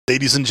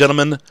Ladies and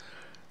gentlemen,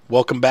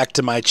 welcome back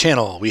to my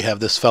channel. We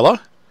have this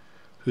fella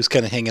who's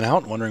kind of hanging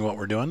out, wondering what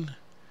we're doing.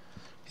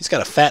 He's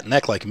got a fat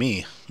neck like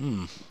me.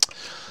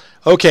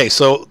 Okay,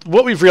 so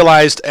what we've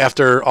realized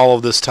after all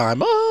of this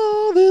time,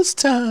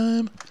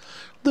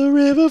 the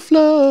river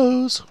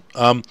flows.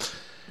 Do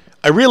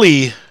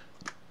I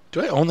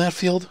own that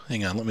field?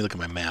 Hang on, let me look at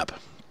my map.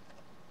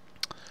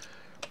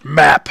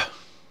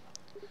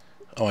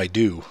 Oh, I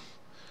do.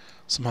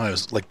 Somehow I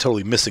was like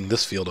totally missing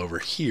this field over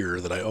here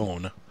that I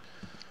own.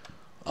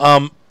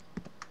 I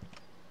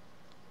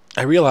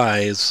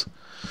realize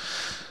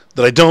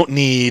that I don't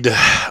need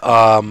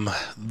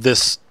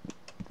this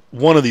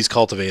one of these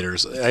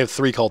cultivators. I have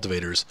 3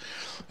 cultivators,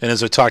 and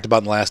as I talked about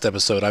in the last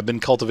episode, I've been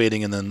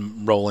cultivating and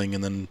then rolling,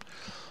 and then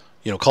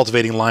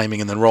cultivating,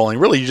 liming, and then rolling.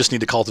 Really, you just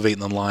need to cultivate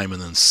and then lime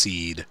and then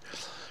seed.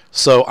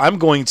 So I'm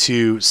going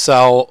to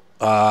sell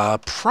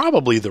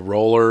probably the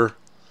roller.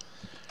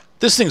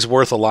 This thing's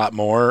worth a lot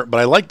more, but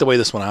I like the way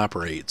this one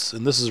operates,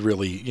 and this is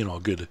really a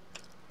good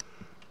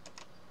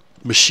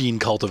machine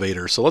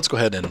cultivator. So let's go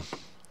ahead and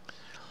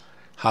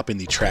hop in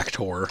the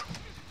tractor.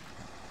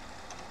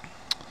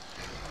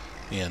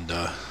 And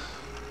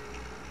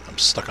I'm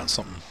stuck on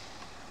something.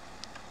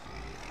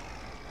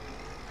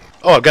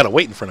 Oh, I've got a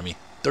weight in front of me.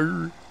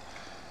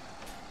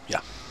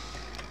 Yeah.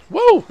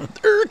 Whoa!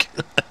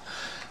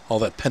 All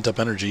that pent-up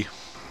energy.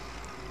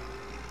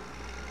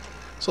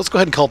 So let's go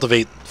ahead and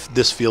cultivate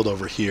this field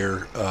over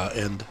here,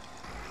 and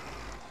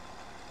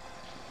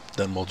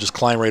then we'll just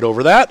climb right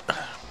over that.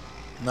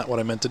 Not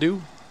what I meant to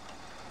do.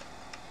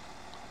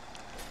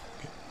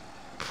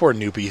 Poor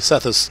Noopy.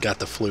 Seth has got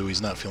the flu. He's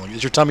not feeling it.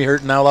 Is your tummy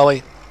hurting now,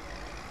 Lolly?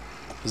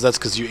 Because that's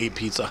because you ate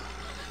pizza.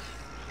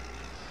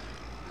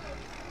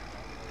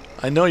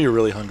 I know you're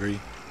really hungry.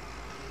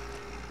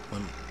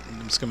 I'm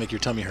just going to make your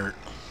tummy hurt.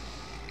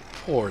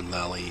 Poor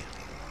Lolly.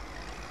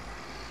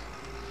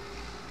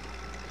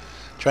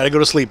 Try to go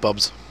to sleep,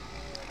 Bubs.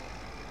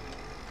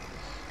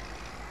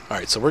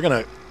 Alright, so we're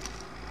going to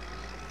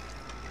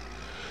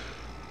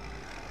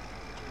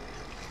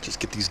just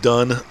get these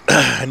done.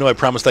 I know I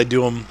promised I'd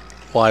do them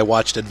while I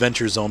watched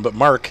Adventure Zone, but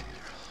Mark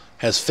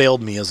has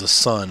failed me as a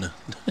son.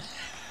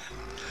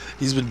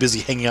 He's been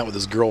busy hanging out with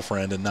his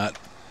girlfriend and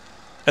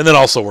then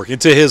also working.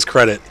 To his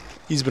credit,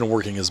 he's been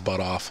working his butt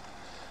off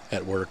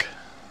at work.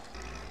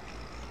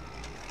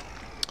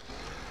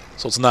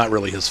 So it's not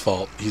really his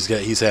fault. He's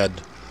taking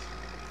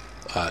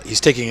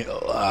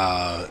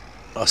a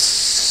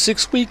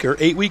 6-week or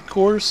 8-week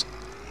course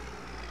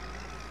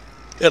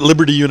at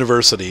Liberty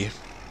University,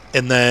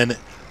 and then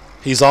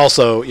he's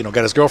also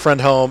got his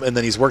girlfriend home, and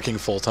then he's working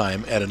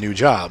full-time at a new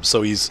job.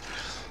 So he's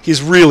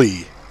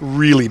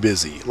really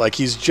busy. Like,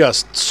 he's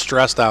just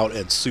stressed out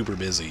and super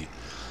busy.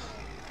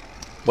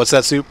 What's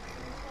that, Soup?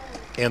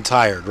 And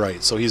tired,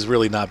 right. So he's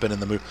really not been in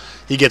the mood.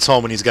 He gets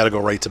home and he's got to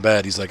go right to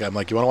bed. I'm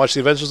like, you want to watch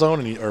the Adventure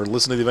Zone or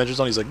listen to the Adventure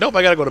Zone? He's like, nope,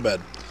 I got to go to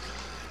bed.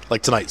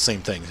 Like tonight,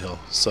 same thing.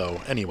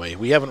 So anyway,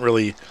 we haven't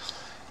really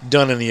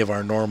done any of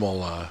our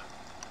normal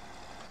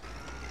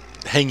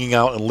hanging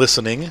out and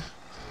listening,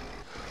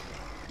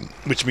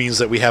 which means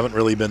that we haven't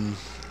really been.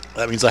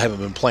 That means I haven't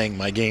been playing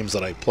my games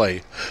that I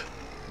play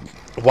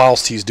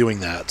whilst he's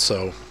doing that.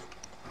 So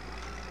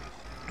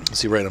let's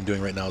see, what I'm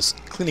doing right now is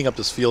cleaning up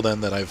this field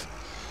end that I've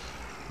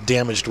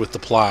damaged with the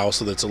plow,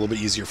 so that it's a little bit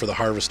easier for the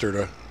harvester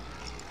to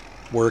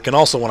work. And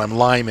also when I'm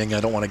liming,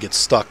 I don't want to get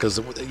stuck, because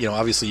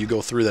obviously you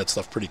go through that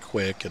stuff pretty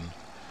quick. And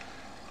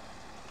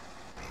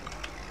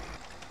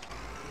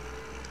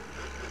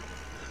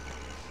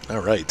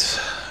all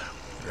right,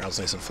 ground's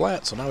nice and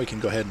flat, so now we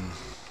can go ahead and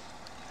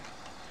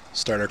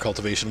start our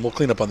cultivation. We'll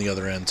clean up on the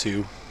other end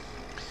too.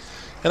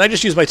 And I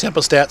just use my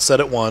Tempestat set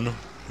at 1.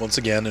 Once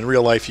again, in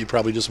real life, you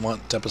probably just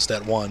want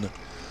Tempestat 1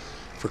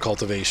 for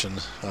cultivation.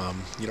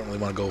 You don't really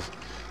want to go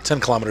 10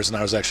 kilometers an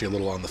hour. Is actually a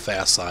little on the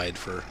fast side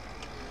for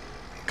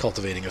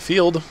cultivating a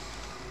field.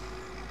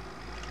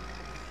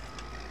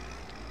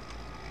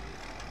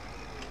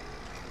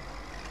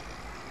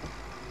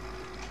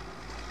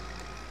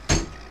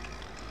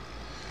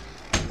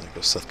 There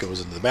goes Seth, goes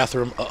into the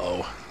bathroom.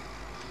 Uh-oh.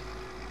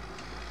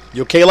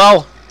 You okay,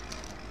 Lal?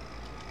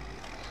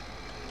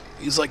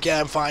 He's like, yeah,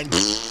 I'm fine.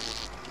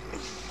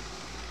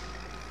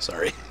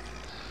 Sorry.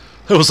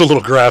 That was a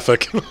little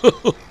graphic.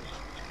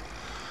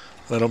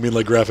 I don't mean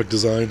like graphic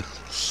design.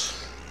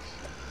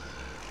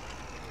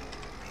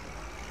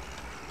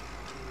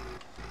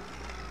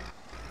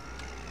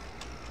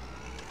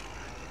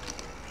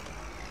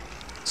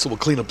 So we'll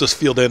clean up this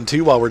field end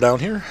too while we're down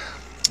here.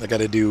 I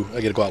gotta go out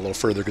a little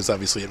further because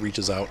obviously it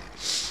reaches out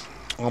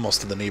almost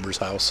to the neighbor's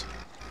house.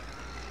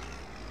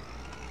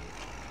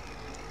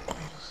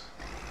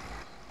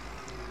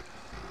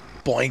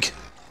 Boink.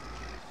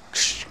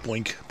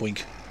 Boink,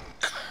 boink.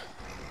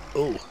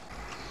 Oh.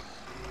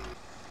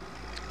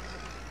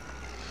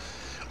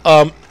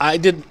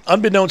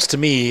 Unbeknownst to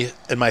me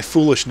and my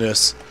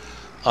foolishness,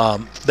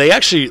 they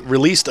actually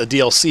released a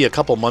DLC a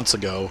couple months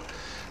ago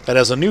that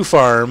has a new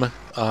farm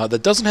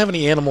that doesn't have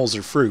any animals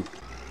or fruit.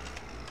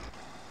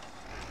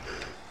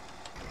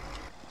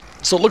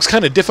 So it looks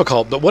kind of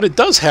difficult, but what it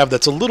does have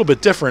that's a little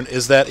bit different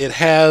is that it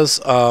has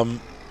a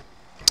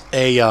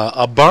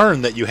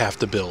barn that you have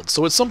to build.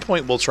 So at some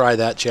point we'll try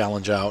that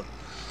challenge out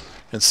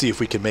and see if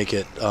we can make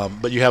it.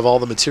 But you have all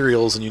the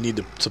materials, and you need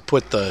to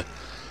put the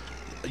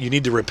you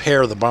need to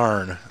repair the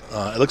barn.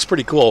 It looks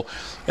pretty cool,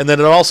 and then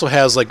it also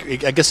has,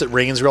 like, I guess it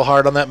rains real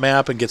hard on that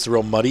map and gets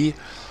real muddy.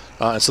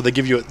 So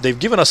they've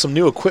given us some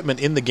new equipment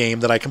in the game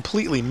that I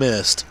completely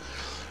missed,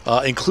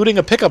 including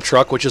a pickup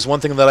truck, which is one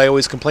thing that I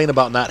always complain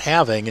about not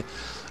having.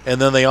 And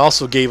then they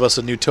also gave us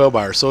a new tow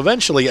bar. So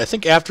eventually, I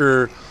think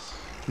after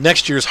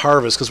next year's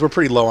harvest, because we're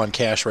pretty low on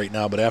cash right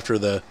now, but after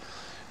the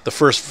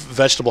first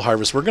vegetable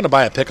harvest, we're going to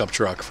buy a pickup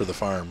truck for the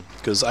farm,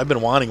 because I've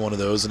been wanting one of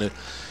those, and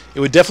it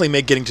would definitely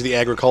make getting to the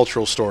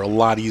agricultural store a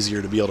lot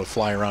easier to be able to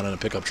fly around in a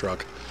pickup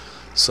truck.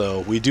 So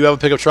we do have a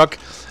pickup truck.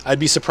 I'd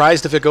be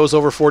surprised if it goes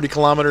over 40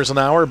 kilometers an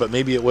hour, but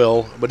maybe it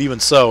will. But even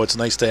so, it's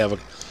nice to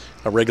have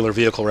a regular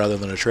vehicle rather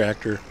than a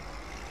tractor.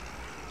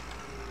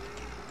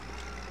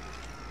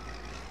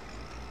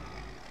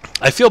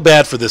 I feel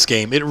bad for this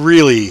game. It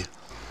really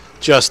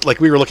just, like,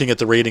 we were looking at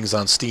the ratings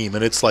on Steam,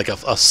 and it's like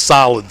a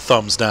solid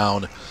thumbs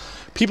down.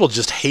 People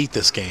just hate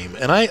this game,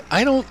 and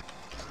I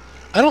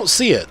don't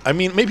see it. I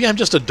mean, maybe I'm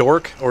just a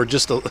dork, or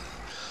just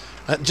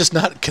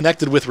not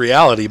connected with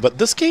reality, but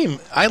this game,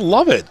 I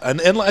love it. And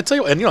I tell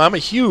you, and I'm a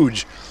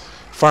huge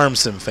farm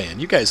sim fan.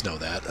 You guys know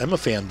that. I'm a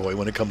fanboy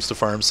when it comes to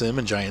farm sim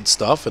and giant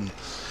stuff, and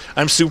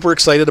I'm super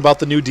excited about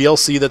the new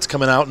DLC that's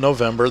coming out in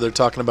November. They're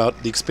talking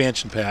about the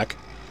expansion pack.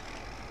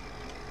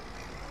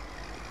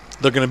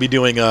 They're going to be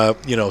doing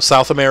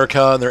South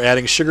America, and they're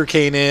adding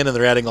sugarcane in, and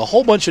they're adding a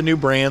whole bunch of new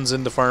brands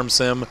into farm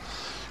sim,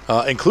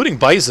 including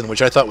bison,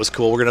 which I thought was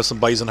cool. We're going to have some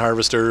bison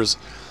harvesters,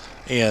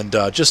 and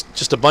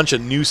just a bunch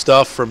of new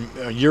stuff from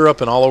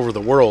Europe and all over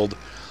the world.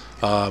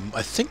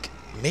 I think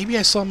maybe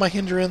I saw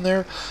Mahindra in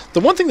there.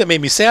 The one thing that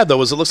made me sad,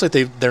 though, is it looks like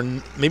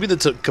they're maybe the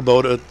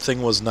Kubota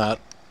thing was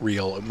not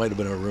real. It might have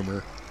been a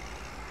rumor,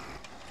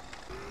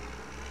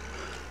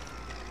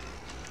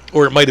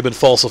 or it might have been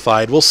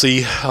falsified. We'll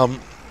see.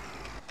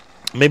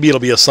 Maybe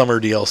it'll be a summer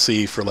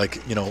DLC for,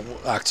 like,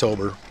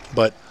 October.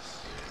 But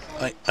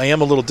I am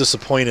a little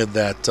disappointed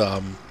that.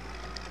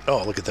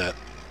 Oh, look at that.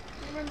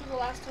 Remember the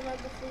last time I had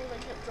the flu and I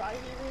kept dry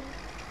heaving?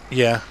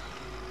 Yeah.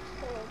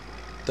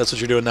 That's what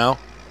you're doing now?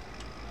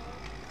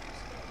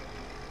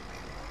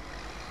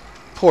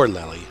 Poor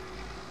Lely.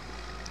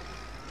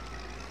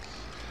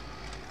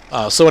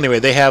 So anyway,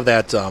 they have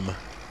that.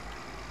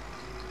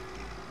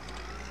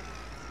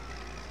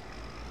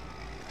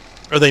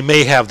 Or they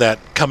may have that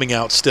coming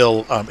out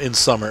still in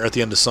summer, at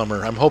the end of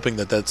summer. I'm hoping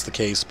that that's the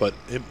case, but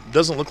it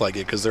doesn't look like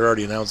it, because they're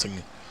already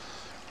announcing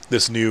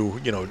this new,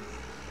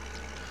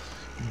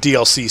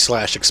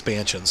 DLC /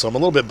 expansion. So I'm a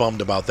little bit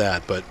bummed about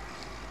that, but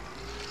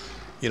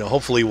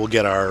hopefully we'll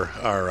get our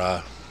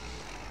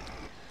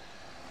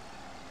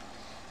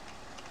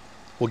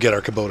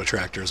Kubota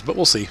tractors, but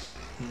we'll see.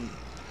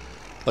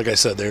 Like I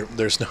said,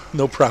 there's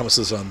no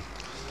promises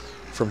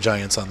from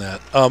Giants on that.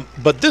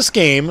 But this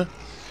game.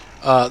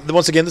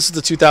 Once again, this is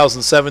the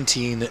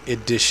 2017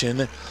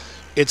 edition.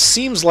 It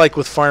seems like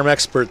with Farm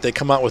Expert, they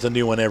come out with a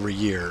new one every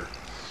year.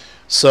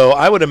 So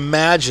I would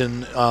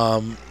imagine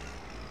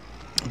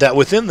that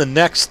within the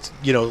next,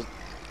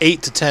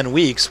 8 to 10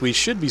 weeks, we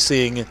should be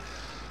seeing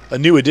a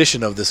new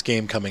edition of this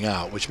game coming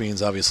out, which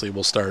means obviously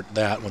we'll start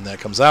that when that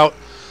comes out.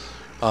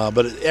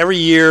 But every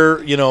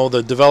year,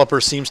 the developer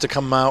seems to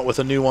come out with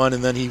a new one,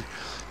 and then he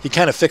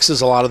kind of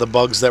fixes a lot of the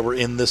bugs that were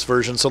in this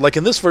version. So, like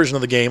in this version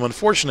of the game,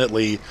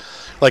 unfortunately,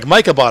 like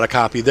Micah bought a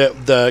copy.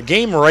 The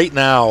game right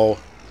now,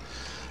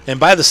 and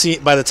by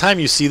the time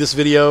you see this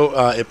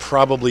video, it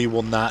probably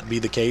will not be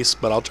the case.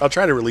 But I'll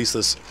try to release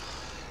this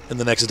in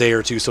the next day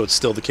or two, so it's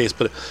still the case.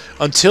 But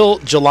until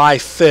July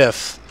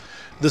 5th,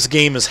 this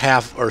game is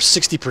half or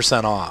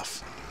 60%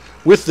 off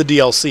with the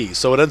DLC.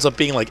 So it ends up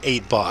being like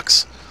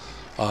 $8.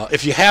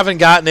 If you haven't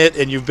gotten it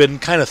and you've been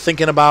kind of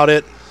thinking about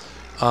it,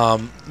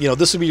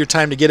 this would be your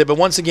time to get it. But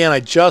once again, I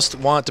just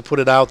want to put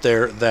it out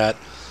there that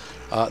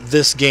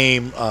this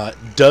game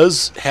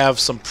does have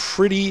some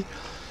pretty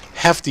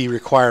hefty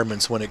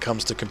requirements when it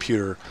comes to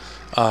computer.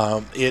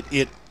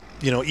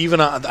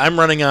 Even I'm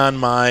running on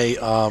my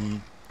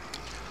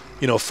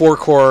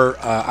 4-core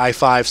i5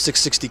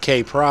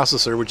 660K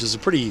processor, which is a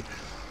pretty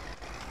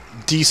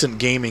decent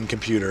gaming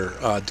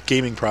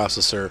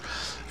processor,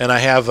 and I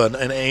have an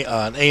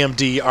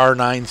AMD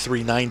R9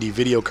 390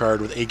 video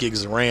card with 8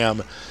 gigs of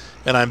RAM.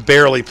 And I'm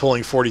barely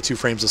pulling 42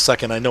 frames a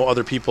second. I know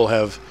other people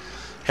have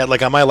had,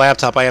 like on my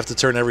laptop, I have to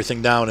turn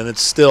everything down, and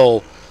it's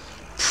still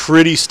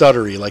pretty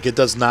stuttery. Like, it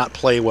does not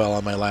play well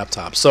on my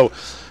laptop. So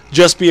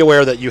just be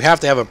aware that you have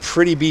to have a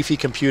pretty beefy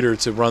computer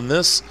to run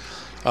this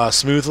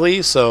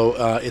smoothly.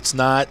 So it's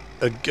not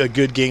a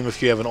good game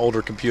if you have an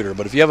older computer.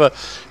 But if you have a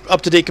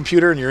up-to-date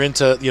computer and you're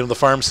into the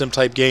farm sim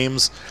type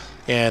games,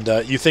 and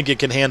you think it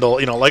can handle,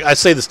 like I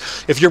say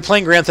this, if you're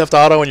playing Grand Theft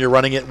Auto and you're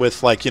running it with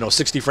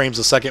 60 frames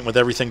a second with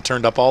everything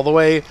turned up all the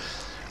way,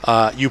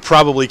 you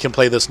probably can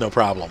play this no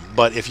problem.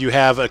 But if you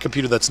have a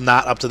computer that's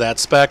not up to that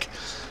spec,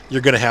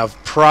 you're going to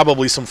have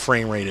probably some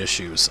frame rate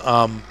issues.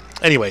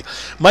 Anyway,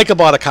 Micah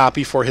bought a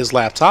copy for his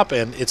laptop,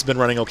 and it's been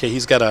running okay.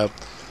 He's got the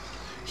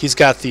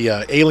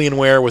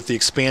Alienware with the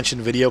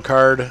expansion video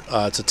card.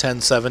 It's a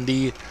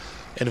 1070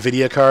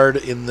 NVIDIA card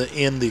in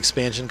the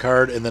expansion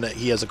card, and then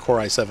he has a Core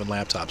i7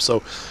 laptop.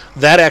 So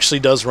that actually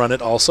does run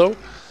it also.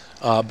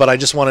 But I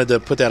just wanted to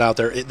put that out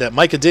there, that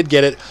Micah did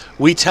get it.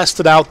 We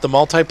tested out the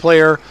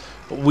multiplayer.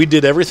 We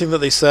did everything that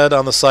they said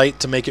on the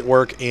site to make it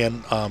work,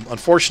 and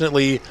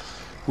unfortunately,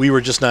 we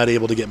were just not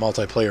able to get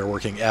multiplayer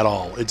working at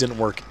all. It didn't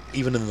work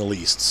even in the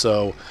least.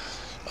 So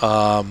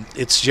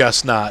it's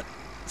just not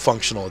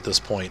functional at this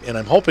point. And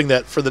I'm hoping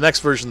that for the next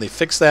version they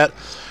fix that.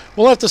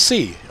 We'll have to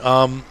see.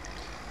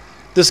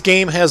 This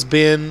game has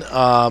been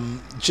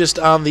just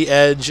on the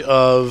edge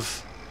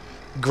of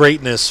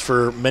greatness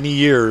for many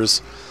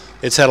years.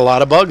 It's had a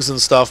lot of bugs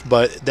and stuff,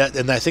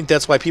 and I think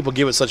that's why people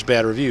give it such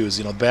bad reviews.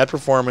 You know, bad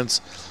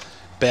performance,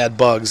 bad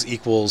bugs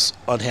equals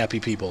unhappy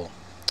people.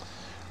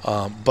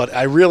 But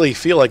I really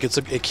feel like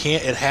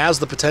it has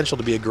the potential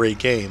to be a great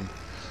game.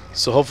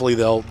 So hopefully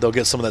they'll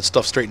get some of that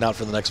stuff straightened out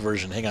for the next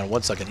version. Hang on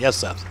one second. Yes,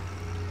 Seth.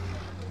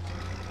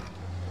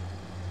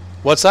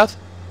 What, Seth?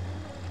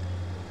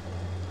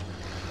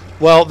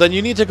 Well, then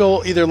you need to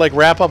go either like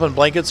wrap up in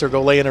blankets or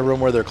go lay in a room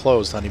where they're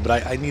closed, honey.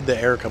 But I need the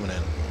air coming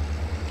in.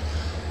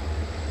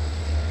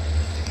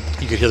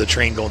 You could hear the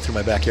train going through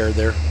my backyard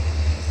there.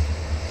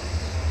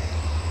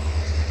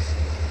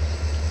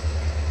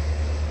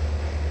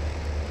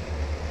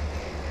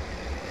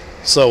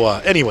 So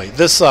anyway,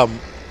 this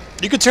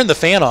you could turn the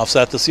fan off,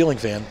 Seth, the ceiling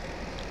fan.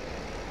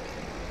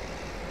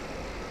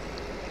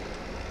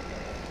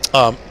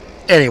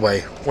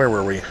 Anyway, where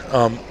were we?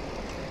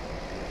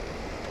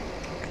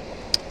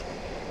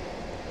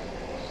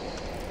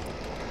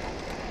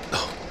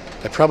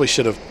 I probably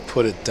should have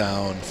put it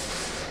down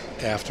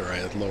after I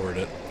had lowered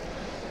it.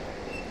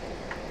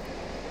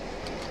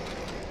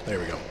 There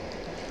we go.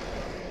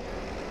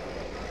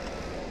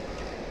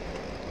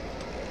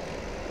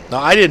 Now,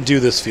 I didn't do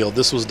this field.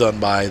 This was done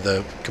by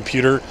the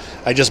computer.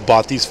 I just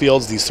bought these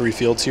fields, these 3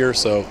 fields here,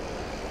 so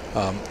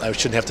I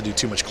shouldn't have to do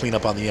too much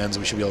cleanup on the ends.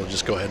 We should be able to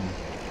just go ahead and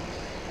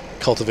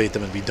cultivate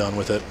them and be done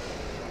with it.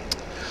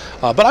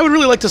 But I would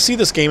really like to see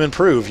this game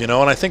improve, you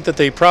know, and I think that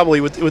they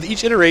probably, with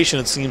each iteration,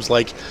 it seems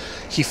like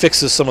he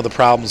fixes some of the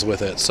problems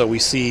with it. So we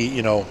see,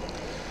 you know,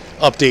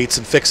 updates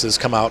and fixes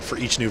come out for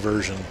each new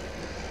version.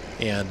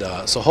 And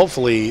so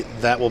hopefully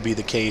that will be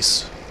the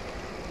case,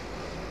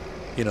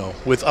 you know,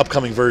 with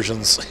upcoming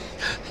versions.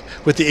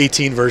 With the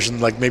 18 version,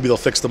 like maybe they'll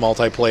fix the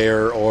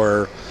multiplayer,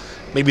 or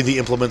maybe the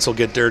implements will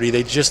get dirty.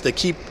 They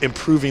keep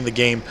improving the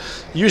game.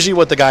 Usually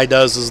what the guy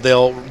does is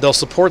they'll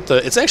support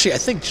it's actually, I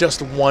think,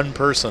 just one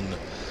person,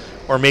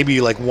 or maybe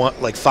like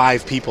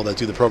 5 people that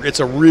do the program. It's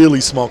a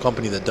really small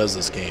company that does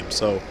this game,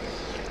 so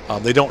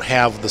they don't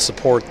have the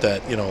support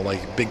that, you know,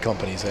 like big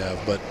companies have.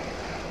 But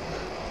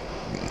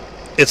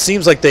it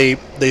seems like they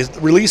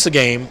release a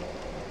game,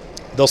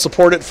 they'll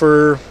support it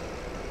for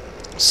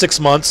 6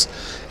 months.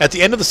 At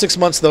the end of the 6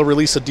 months, they'll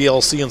release a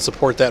DLC and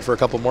support that for a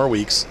couple more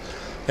weeks.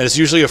 And it's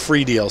usually a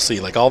free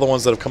DLC. Like all the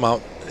ones that have come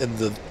out in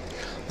the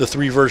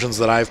 3 versions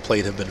that I've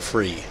played have been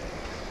free.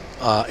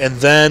 And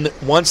then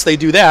once they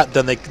do that,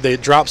 then they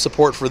drop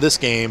support for this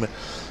game,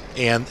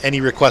 and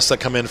any requests that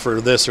come in for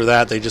this or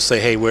that, they just say,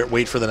 hey,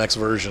 wait for the next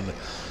version,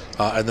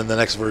 and then the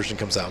next version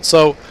comes out.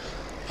 So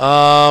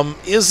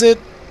is it,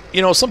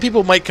 you know, some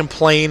people might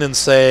complain and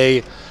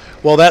say,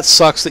 well, that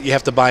sucks that you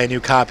have to buy a new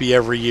copy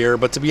every year.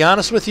 But to be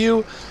honest with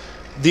you,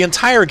 the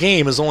entire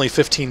game is only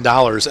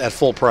 $15 at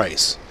full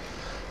price.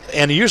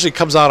 And it usually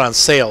comes out on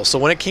sale. So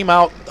when it came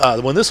out,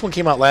 when this one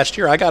came out last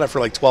year, I got it for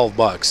like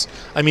 $12.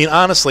 I mean,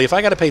 honestly, if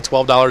I got to pay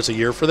 $12 a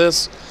year for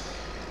this,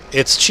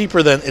 it's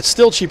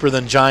still cheaper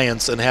than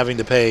Giants and having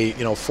to pay,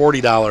 you know,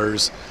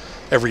 $40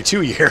 every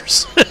 2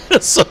 years.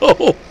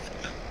 So,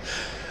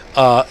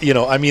 you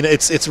know, I mean,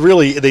 it's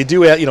really, they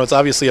do, you know, it's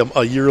obviously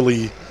a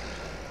yearly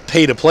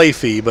pay-to-play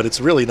fee, but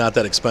it's really not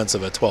that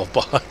expensive at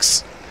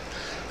 $12.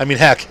 I mean,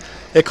 heck,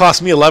 it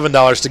cost me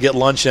 $11 to get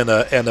lunch and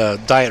a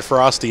Diet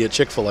Frosty at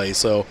Chick-fil-A.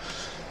 So,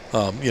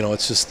 you know,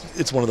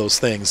 it's one of those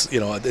things. You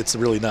know, it's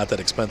really not that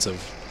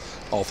expensive,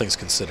 all things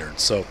considered.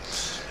 So,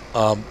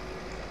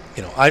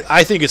 you know,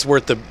 I think it's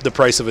worth the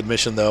price of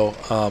admission, though,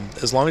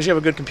 as long as you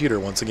have a good computer,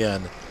 once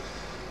again,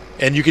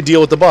 and you can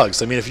deal with the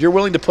bugs. I mean, if you're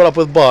willing to put up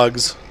with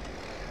bugs,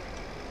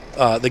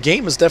 the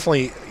game is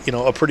definitely, you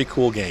know, a pretty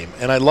cool game.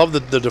 And I love the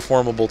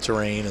deformable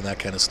terrain and that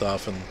kind of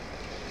stuff. And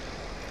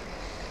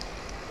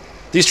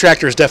these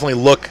tractors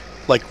definitely look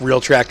like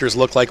real tractors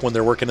look like when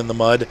they're working in the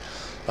mud.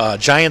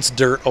 Giant's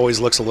dirt always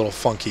looks a little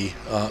funky.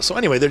 So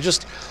anyway,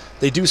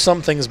 they do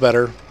some things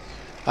better.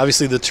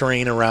 Obviously, the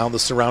terrain around, the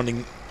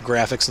surrounding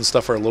graphics and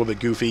stuff are a little bit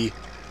goofy.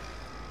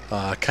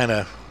 Kind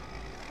of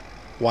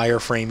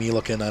wireframey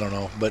looking, I don't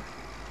know. But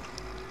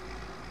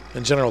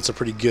in general, it's a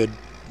pretty good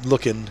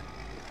looking,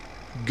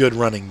 good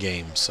running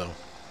game. So,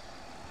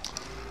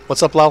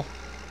 what's up, Lel?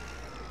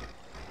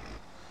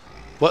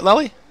 What,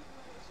 Lelly?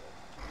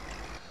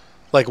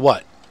 Like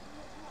what?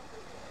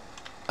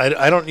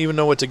 I don't even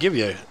know what to give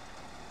you.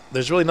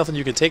 There's really nothing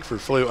you can take for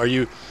flu. Do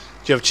you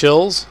have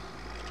chills?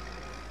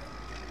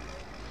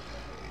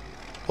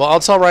 Well, I'll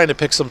tell Ryan to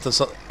pick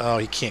something. Oh,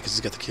 he can't because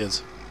he's got the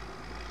kids.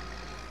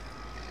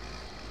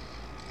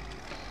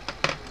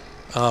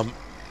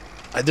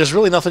 There's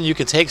really nothing you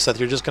can take, Seth.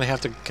 You're just going to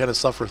have to kind of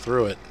suffer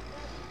through it.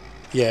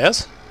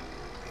 Yes?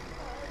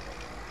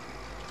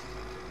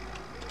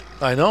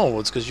 I know.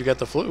 It's because you got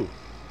the flu.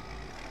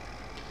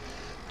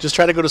 Just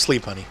try to go to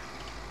sleep, honey.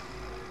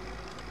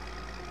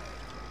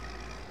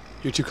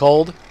 You're too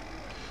cold?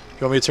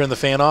 You want me to turn the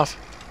fan off?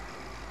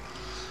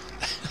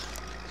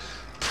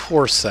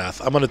 Poor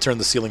Seth. I'm going to turn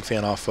the ceiling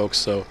fan off, folks,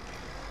 so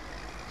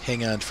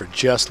hang on for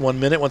just 1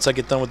 minute. Once I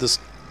get done with this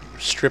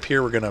strip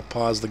here, we're going to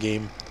pause the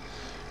game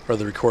or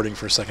the recording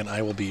for a second.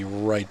 I will be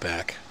right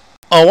back.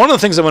 Oh, one of the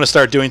things I'm going to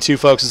start doing, too,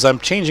 folks, is I'm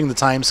changing the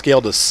time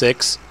scale to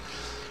 6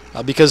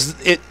 because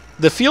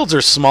the fields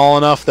are small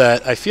enough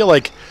that I feel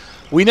like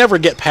we never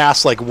get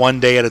past like 1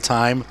 day at a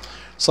time.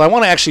 So I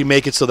want to actually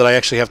make it so that I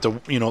actually have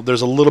to,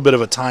 there's a little bit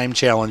of a time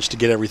challenge to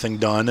get everything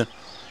done.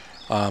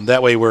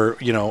 That way we're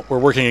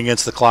working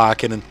against the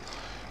clock. And,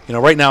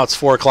 right now it's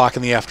 4 o'clock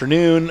in the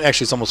afternoon.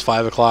 Actually, it's almost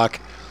 5 o'clock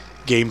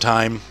game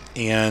time.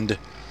 And,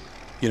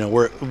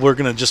 we're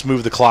going to just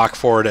move the clock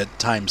forward at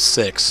time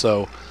 6.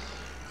 So,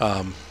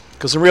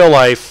 because in real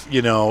life,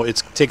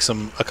 it takes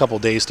them a couple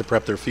days to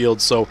prep their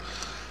fields. So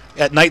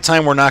at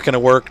nighttime, we're not going to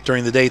work.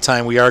 During the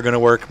daytime, we are going to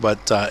work.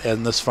 But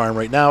in this farm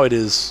right now, it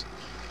is...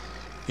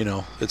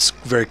 it's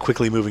very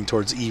quickly moving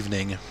towards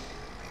evening.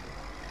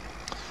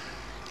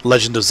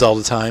 Legend of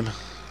Zelda time.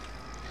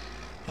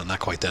 Well, not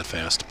quite that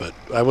fast, but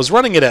I was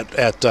running it at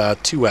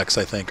 2x,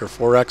 I think, or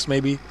 4x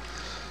maybe.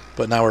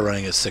 But now we're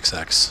running at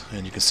 6x.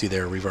 And you can see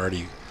there we've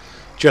already,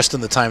 just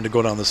in the time to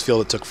go down this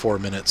field, it took 4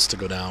 minutes to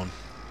go down.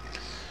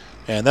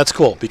 And that's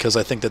cool, because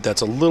I think that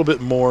that's a little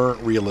bit more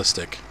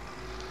realistic.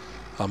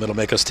 It'll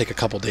make us take a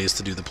couple days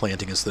to do the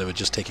planting instead of it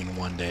just taking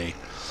 1 day.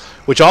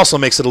 Which also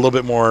makes it a little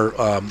bit more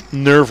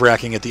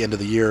nerve-wracking at the end of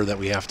the year that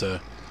we have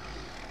to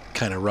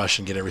kind of rush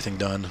and get everything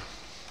done.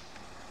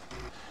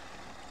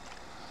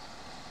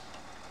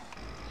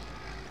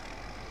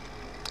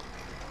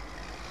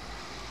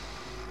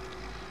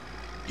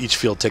 Each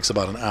field takes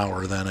about an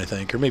hour then, I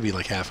think, or maybe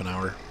like half an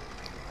hour.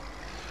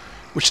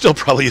 Which still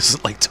probably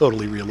isn't like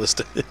totally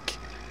realistic.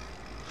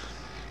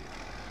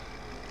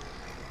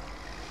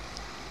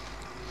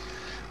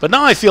 But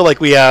now I feel like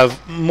we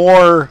have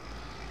more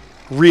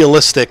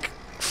realistic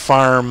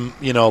farm,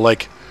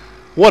 like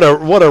what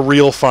a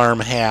real farm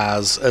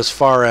has as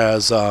far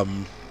as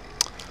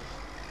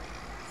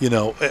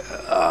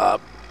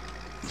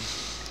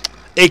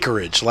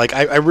acreage. Like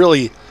I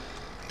really,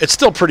 it's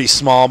still pretty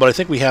small, but I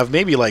think we have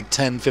maybe like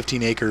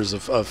 10-15 acres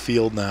of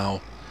field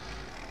now,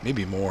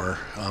 maybe more.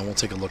 We'll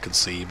take a look and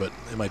see, but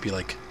it might be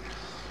like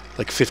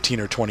 15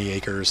 or 20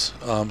 acres.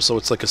 So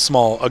it's like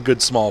a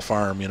good small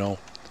farm,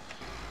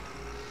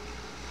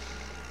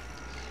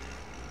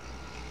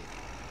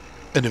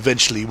 And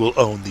eventually we'll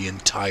own the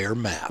entire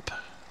map.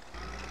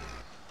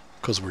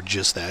 Because we're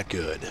just that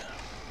good.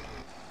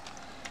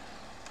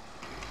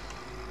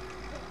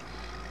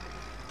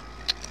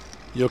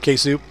 You okay,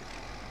 Soup?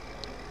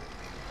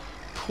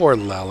 Poor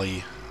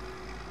Lally.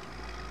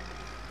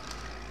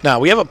 Now,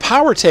 we have a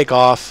power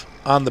takeoff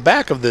on the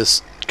back of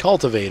this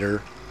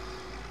cultivator.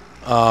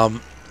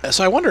 So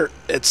I wonder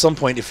at some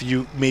point if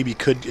you maybe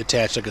could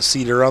attach like a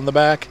seeder on the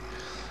back.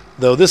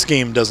 Though this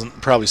game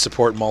doesn't probably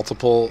support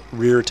multiple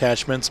rear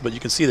attachments, but you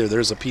can see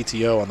there's a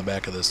PTO on the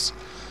back of this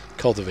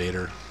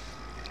cultivator.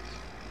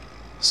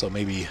 So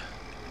maybe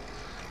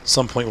at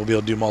some point we'll be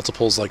able to do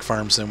multiples like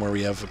Farm Sim where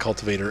we have a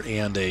cultivator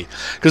and a...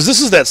 Because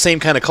this is that same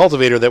kind of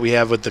cultivator that we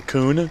have with the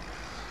Coon. In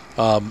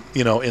our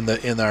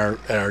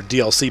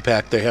DLC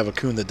pack, they have a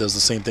Coon that does the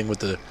same thing with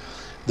the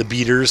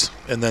beaters,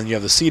 and then you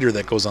have the seeder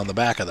that goes on the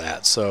back of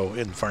that. So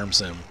in Farm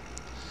Sim,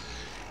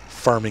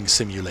 Farming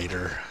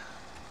Simulator.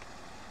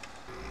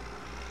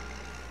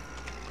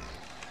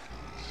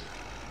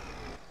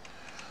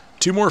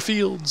 Two more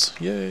fields.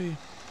 Yay.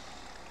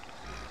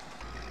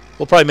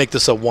 We'll probably make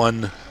this a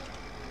one.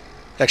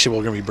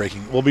 Actually,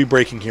 we'll be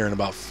breaking here in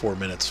about 4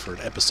 minutes for an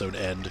episode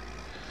end.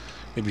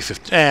 Maybe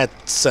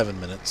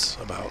 7 minutes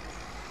about.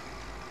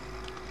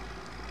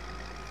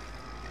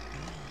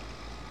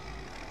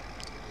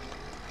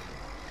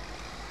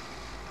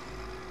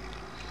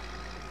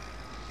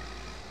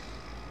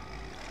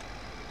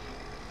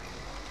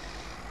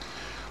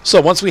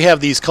 So once we have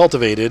these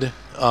cultivated,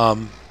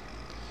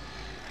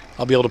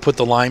 I'll be able to put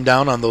the lime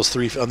down on these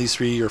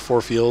 3 or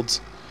 4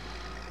 fields,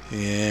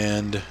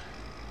 and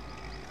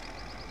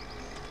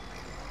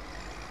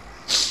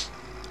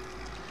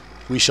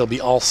we shall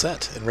be all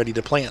set and ready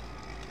to plant.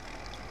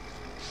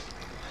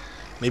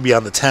 Maybe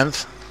on the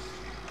 10th.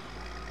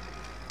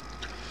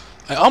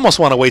 I almost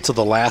want to wait till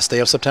the last day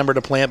of September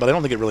to plant, but I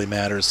don't think it really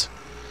matters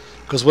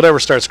because whatever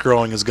starts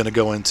growing is going to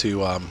go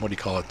into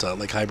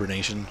like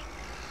hibernation.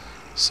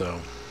 So.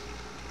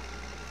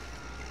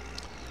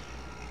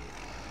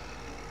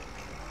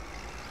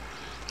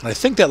 And I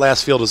think that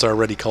last field is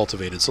already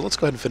cultivated, so let's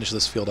go ahead and finish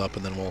this field up,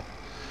 and then we'll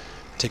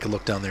take a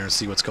look down there and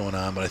see what's going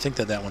on, but I think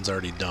that one's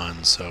already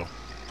done, so.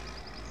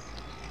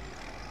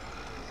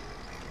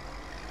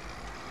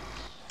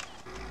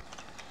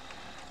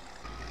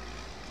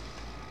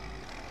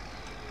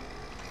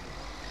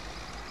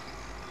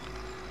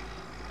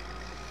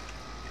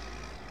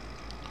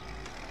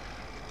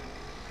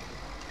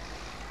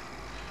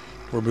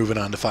 We're moving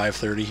on to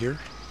 5:30 here.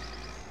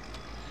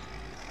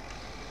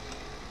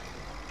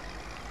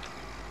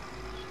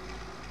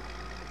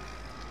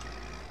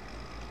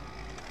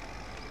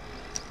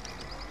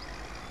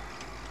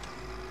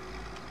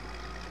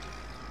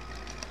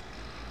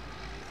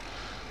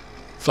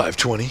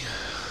 $5.20.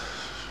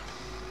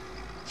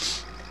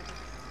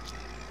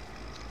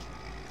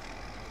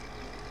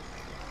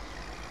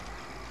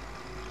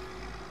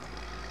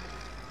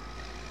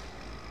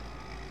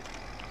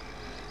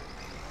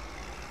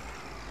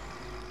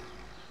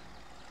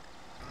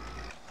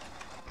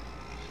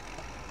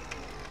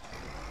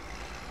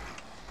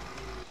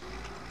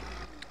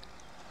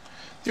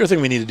 The other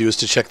thing we need to do is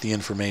to check the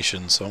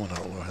information, so I'm going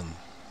to go ahead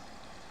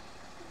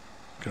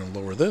and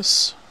lower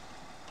this.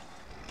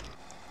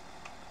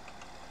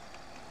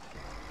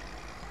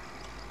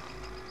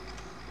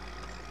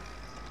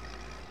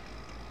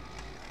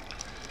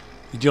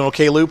 You doing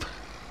okay, Loop?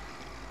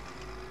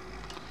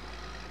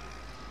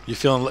 You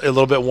feeling a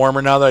little bit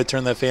warmer now that I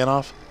turned that fan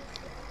off?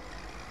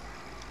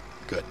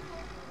 Good.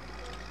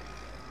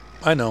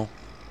 I know.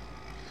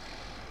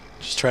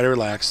 Just try to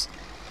relax.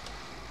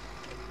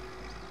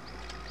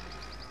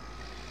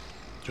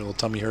 Your little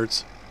tummy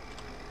hurts?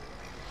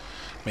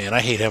 Man,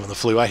 I hate having the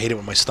flu. I hate it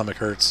when my stomach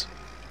hurts.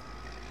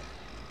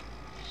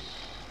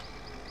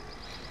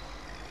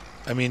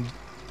 I mean,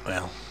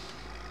 well...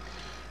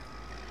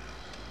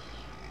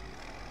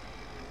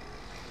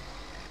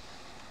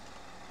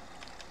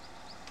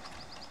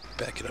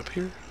 Back it up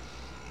here.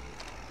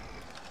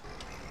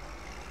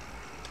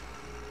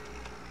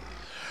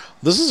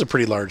 This is a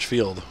pretty large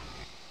field.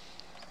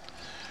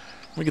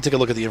 We can take a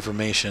look at the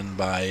information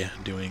by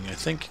doing, I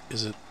think,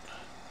 is it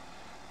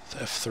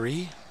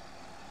F3?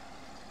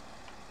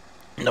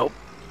 Nope.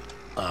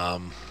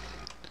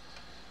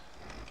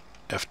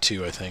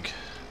 F2, I think.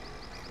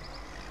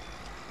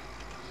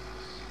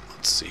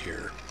 Let's see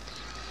here.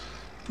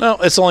 No,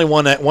 it's only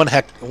one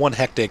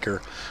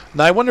hectare.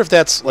 Now I wonder if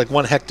that's like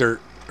 1 hectare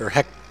or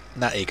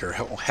not acre,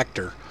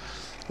 hectare.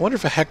 I wonder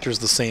if a hectare is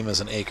the same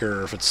as an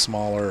acre, or if it's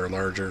smaller or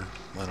larger.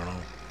 I don't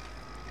know.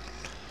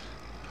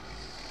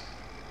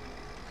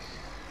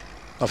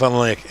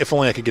 If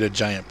only I could get a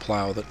giant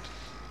plow that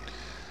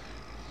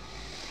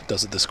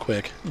does it this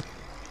quick.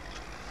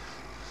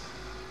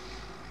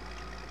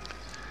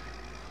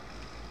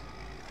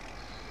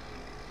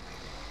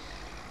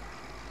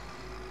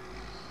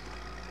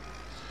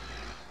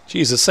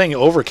 Geez, it's saying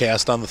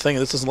overcast on the thing.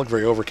 This doesn't look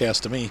very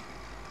overcast to me.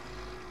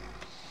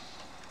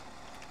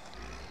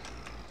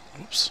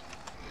 Oops.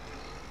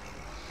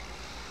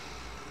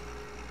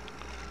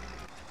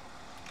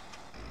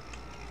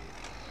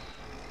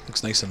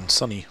 Looks nice and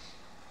sunny.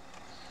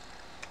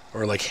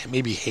 Or like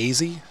maybe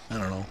hazy? I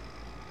don't know.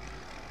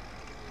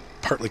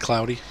 Partly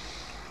cloudy.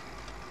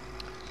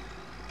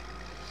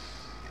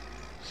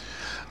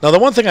 Now the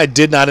one thing I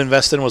did not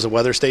invest in was a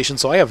weather station,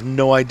 so I have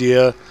no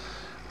idea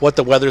what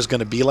the weather's going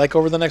to be like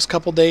over the next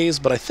couple days,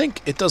 but I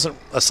think it doesn't,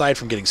 aside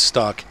from getting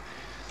stuck,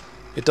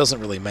 it doesn't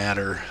really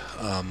matter.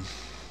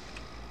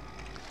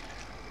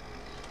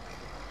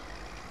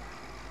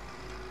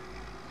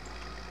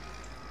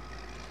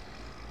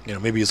 You know,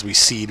 maybe as we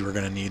seed, we're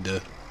going to need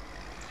to...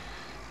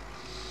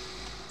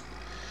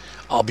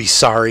 I'll be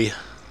sorry.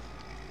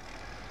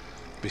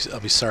 I'll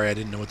be sorry I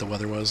didn't know what the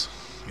weather was.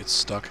 Get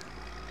stuck.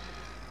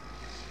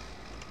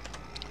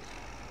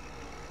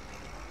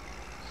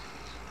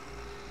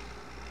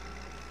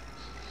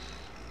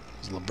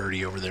 There's a little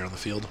birdie over there on the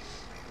field.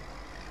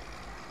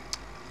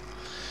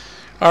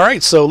 All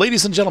right, so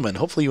ladies and gentlemen,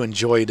 hopefully you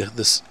enjoyed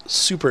this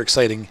super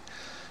exciting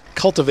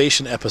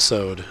cultivation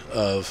episode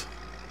of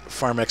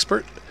Farm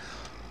Expert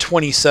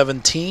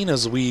 2017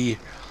 as we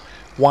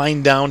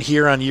wind down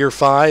here on year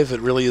 5. It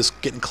really is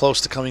getting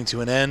close to coming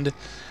to an end,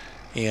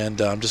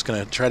 and I'm just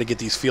going to try to get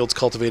these fields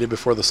cultivated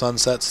before the sun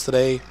sets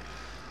today,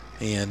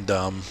 and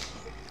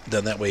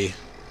then that way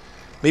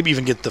maybe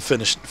even get the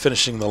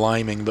finishing the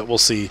liming, but we'll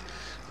see.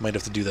 Might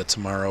have to do that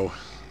tomorrow,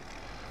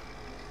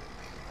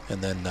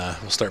 and then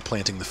we'll start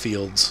planting the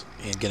fields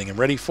and getting them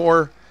ready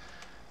for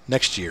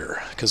next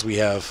year, because we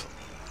have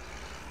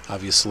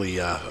obviously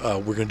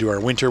we're going to do our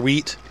winter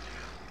wheat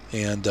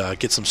and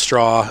get some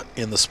straw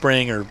in the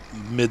spring or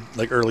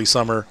early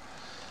summer,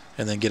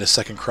 and then get a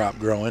second crop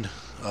growing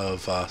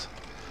of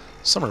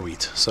summer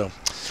wheat. So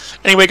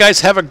anyway,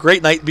 guys, have a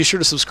great night. Be sure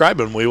to subscribe,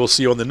 and we will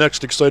see you on the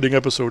next exciting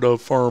episode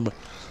of Farm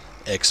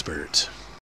Expert.